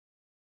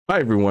Hi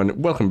everyone,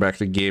 welcome back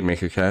to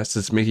GameMaker Cast.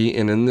 It's Mickey,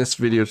 and in this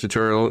video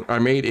tutorial, I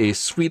made a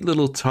sweet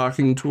little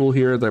talking tool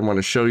here that I want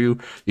to show you.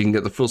 You can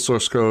get the full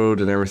source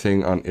code and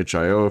everything on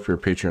itch.io if you're a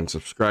Patreon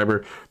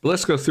subscriber. But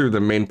let's go through the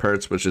main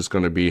parts, which is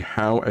going to be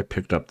how I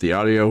picked up the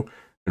audio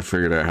and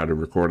figured out how to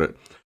record it.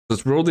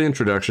 Let's roll the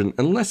introduction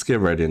and let's get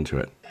right into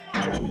it.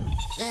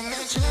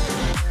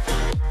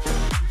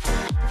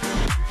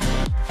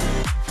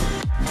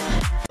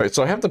 Alright,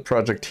 so I have the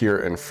project here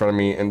in front of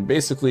me, and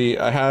basically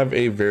I have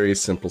a very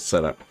simple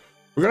setup.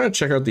 We're going to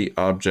check out the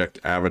object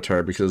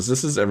avatar because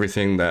this is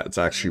everything that's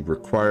actually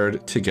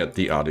required to get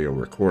the audio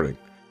recording.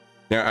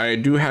 Now, I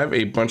do have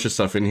a bunch of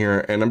stuff in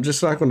here, and I'm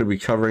just not going to be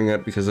covering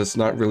it because it's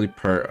not really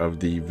part of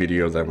the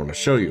video that I want to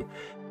show you.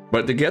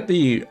 But to get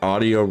the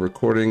audio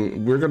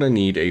recording, we're going to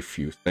need a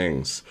few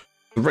things.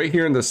 Right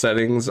here in the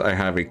settings, I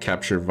have a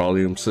capture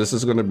volume. So this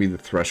is going to be the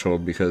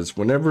threshold because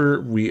whenever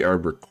we are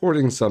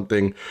recording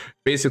something,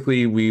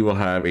 basically we will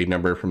have a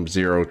number from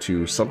 0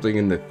 to something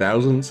in the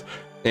thousands.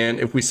 And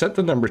if we set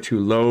the number too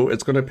low,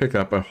 it's going to pick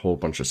up a whole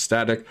bunch of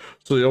static.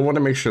 So you'll want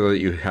to make sure that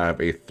you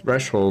have a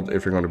threshold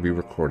if you're going to be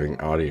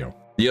recording audio.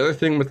 The other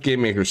thing with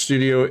GameMaker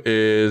Studio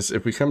is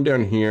if we come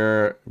down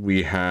here,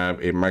 we have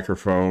a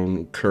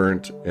microphone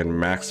current and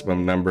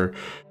maximum number.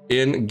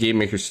 In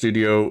GameMaker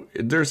Studio,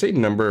 there's a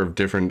number of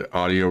different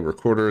audio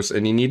recorders,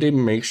 and you need to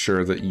make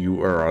sure that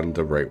you are on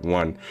the right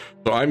one.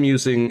 So I'm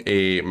using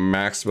a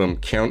maximum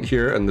count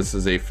here, and this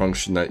is a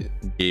function that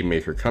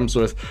GameMaker comes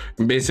with.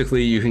 And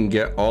basically, you can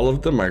get all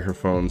of the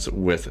microphones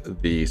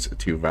with these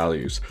two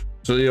values.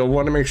 So you'll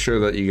want to make sure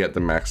that you get the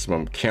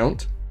maximum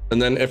count.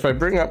 And then if I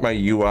bring up my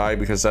UI,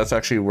 because that's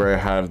actually where I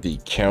have the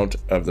count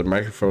of the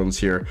microphones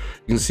here,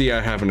 you can see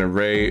I have an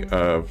array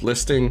of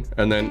listing.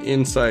 And then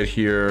inside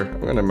here,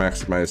 I'm going to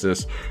maximize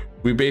this.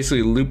 We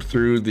basically loop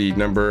through the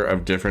number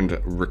of different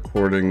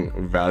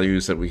recording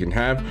values that we can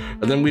have,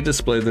 and then we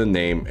display the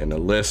name in a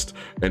list.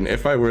 And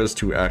if I was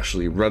to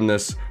actually run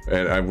this,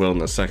 and I will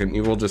in a second,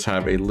 you will just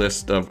have a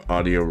list of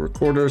audio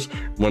recorders.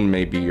 One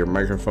may be your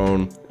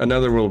microphone,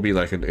 another will be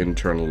like an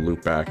internal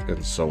loopback,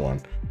 and so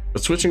on.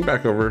 But switching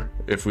back over,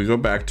 if we go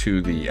back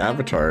to the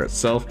avatar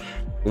itself,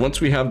 once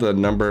we have the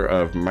number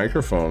of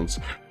microphones,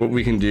 what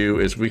we can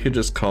do is we could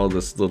just call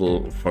this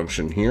little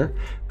function here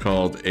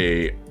called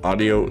a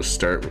audio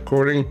start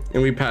recording,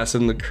 and we pass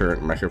in the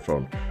current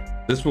microphone.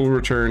 This will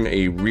return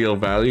a real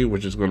value,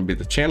 which is going to be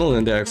the channel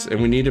index,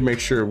 and we need to make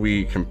sure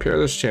we compare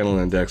this channel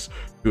index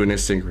to an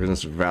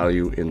asynchronous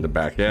value in the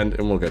back end,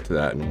 and we'll get to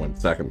that in 1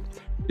 second.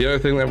 The other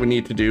thing that we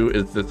need to do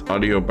is this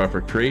audio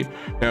buffer create.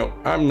 Now,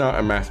 I'm not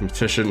a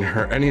mathematician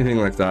or anything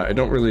like that. I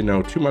don't really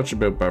know too much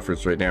about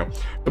buffers right now,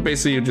 but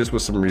basically just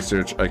with some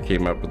research, I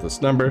came up with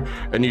this number,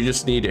 and you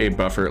just need a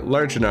buffer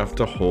large enough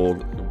to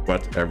hold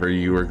whatever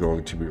you are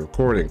going to be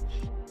recording.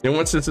 And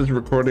once this is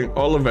recording,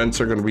 all events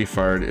are going to be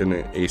fired in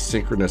an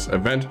asynchronous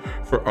event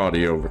for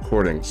audio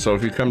recording. So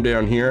if you come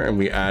down here and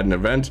we add an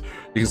event,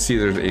 you can see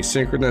there's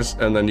asynchronous,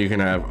 and then you can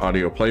have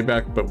audio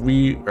playback, but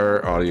we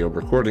are audio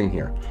recording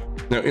here.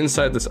 Now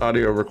inside this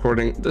audio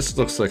recording, this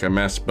looks like a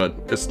mess, but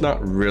it's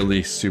not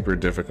really super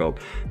difficult.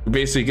 We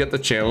basically get the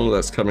channel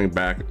that's coming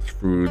back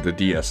through the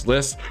DS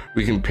list.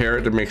 We compare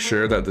it to make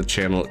sure that the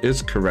channel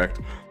is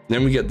correct.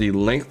 Then we get the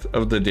length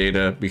of the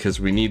data because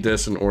we need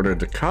this in order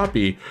to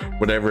copy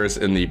whatever is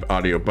in the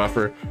audio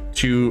buffer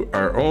to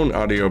our own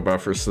audio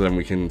buffer so then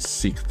we can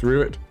seek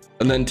through it.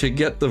 And then to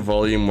get the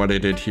volume, what I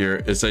did here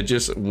is I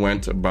just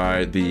went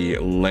by the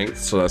length.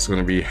 So that's going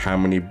to be how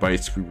many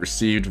bytes we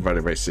received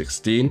divided by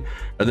 16.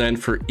 And then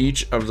for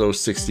each of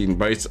those 16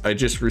 bytes, I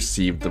just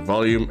received the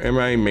volume and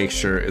I make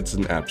sure it's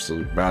an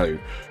absolute value.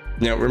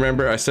 Now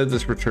remember, I said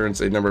this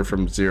returns a number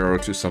from 0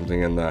 to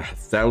something in the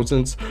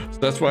thousands, so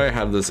that's why I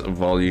have this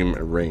volume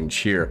range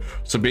here.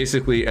 So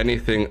basically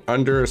anything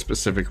under a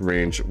specific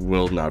range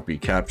will not be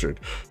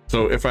captured.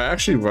 So if I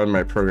actually run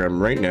my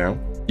program right now,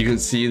 you can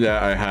see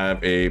that I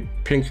have a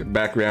pink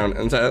background,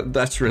 and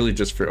that's really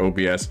just for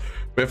OBS.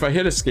 But if I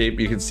hit escape,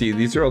 you can see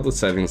these are all the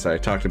settings that I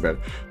talked about.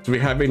 So we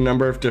have a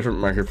number of different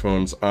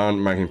microphones on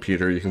my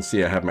computer. You can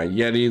see I have my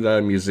Yeti that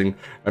I'm using.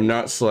 I'm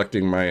not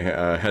selecting my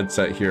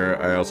headset here.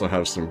 I also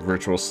have some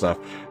virtual stuff.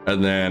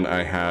 And then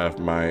I have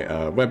my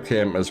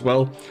webcam as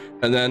well.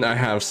 And then I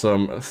have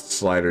some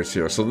sliders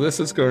here. So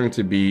this is going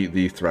to be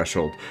the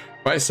threshold.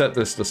 If I set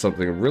this to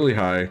something really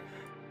high,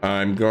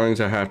 I'm going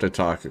to have to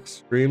talk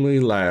extremely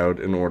loud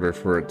in order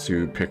for it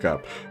to pick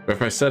up. But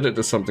if I set it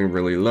to something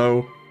really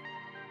low,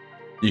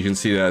 you can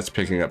see that it's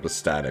picking up the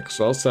static.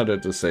 So I'll set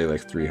it to say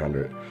like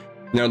 300.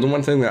 Now, the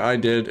one thing that I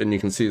did, and you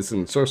can see this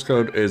in the source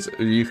code, is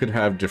you could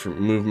have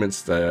different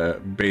movements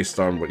based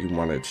on what you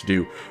want it to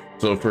do.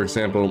 So for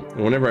example,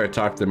 whenever I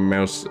talk the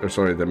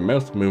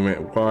mouth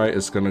movement, Y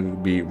is going to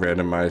be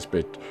randomized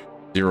by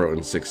 0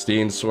 and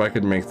 16. So I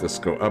could make this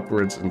go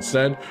upwards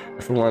instead.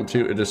 If I want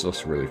to, it just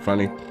looks really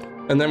funny.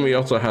 And then we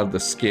also have the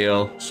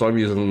scale. So I'm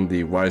using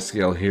the Y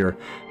scale here.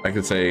 I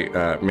could say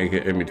make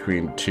it in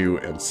between 2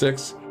 and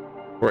 6.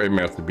 For a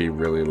mouth to be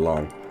really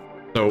long.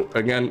 So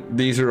again,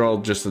 these are all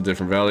just the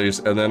different values,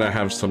 and then I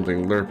have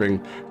something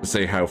lerping to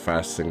say how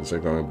fast things are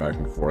going back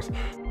and forth.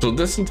 So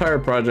this entire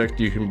project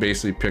you can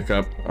basically pick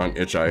up on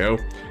itch.io,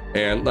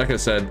 and like I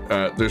said,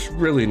 there's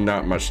really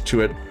not much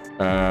to it.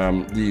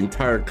 The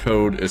entire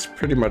code is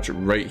pretty much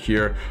right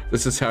here.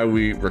 This is how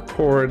we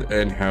record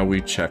and how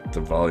we check the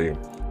volume.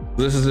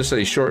 This is just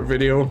a short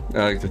video.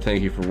 I'd like to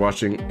thank you for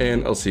watching,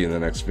 and I'll see you in the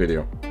next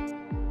video.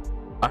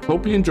 I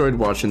hope you enjoyed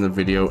watching the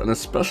video, and a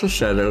special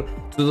shout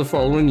out to the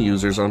following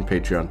users on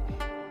Patreon: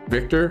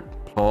 Victor,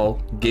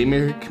 Paul,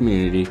 GameMaker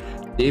Community,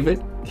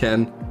 David,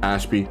 Ken,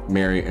 Ashby,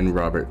 Mary, and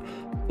Robert.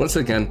 Once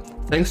again,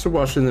 thanks for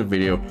watching the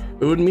video.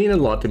 It would mean a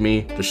lot to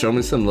me to show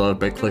me some love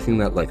by clicking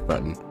that like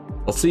button.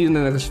 I'll see you in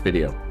the next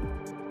video.